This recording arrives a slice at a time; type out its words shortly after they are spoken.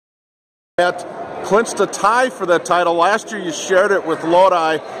Poynette clinched a tie for that title. Last year you shared it with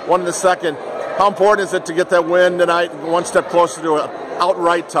Lodi, won the second. How important is it to get that win tonight, one step closer to an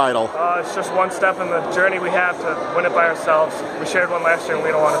outright title? It's just one step in the journey we have to win it by ourselves. We shared one last year and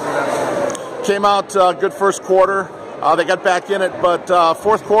we don't want to do that anymore. Came out good first quarter. They got back in it, but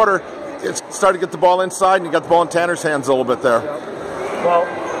fourth quarter, it started to get the ball inside, and you got the ball in Tanner's hands a little bit there. Yeah.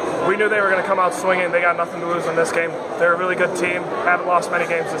 Well, we knew they were going to come out swinging. They got nothing to lose in this game. They're a really good team. Haven't lost many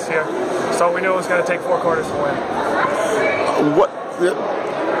games this year. So we knew it was going to take 4 quarters to win.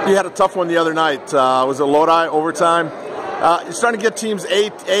 You had a tough one the other night. Was it Lodi overtime? You're starting to get teams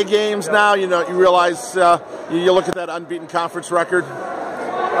A games now. You know, you realize you look at that unbeaten conference record.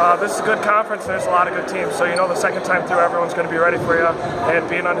 This is a good conference. There's a lot of good teams. So you know the second time through, everyone's going to be ready for you. And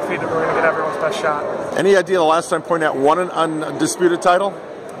being undefeated, we're going to get everyone's best shot. Any idea the last time Poynette won an undisputed title?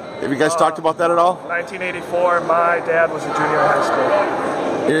 Have you guys talked about that at all? 1984. My dad was a junior in high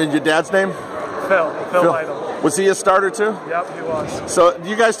school. Your dad's name? Phil Lytle. Was he a starter too? Yep, he was. So do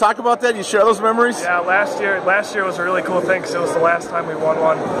you guys talk about that? You share those memories? Yeah, last year was a really cool thing because it was the last time we won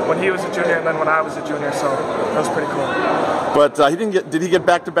one when he was a junior and then when I was a junior, so that was pretty cool. But he didn't get. Did he get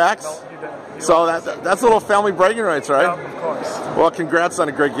back-to-backs? No, he didn't. So that's a little family bragging rights, right? Yep, of course. Well, congrats on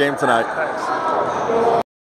a great game tonight. Thanks.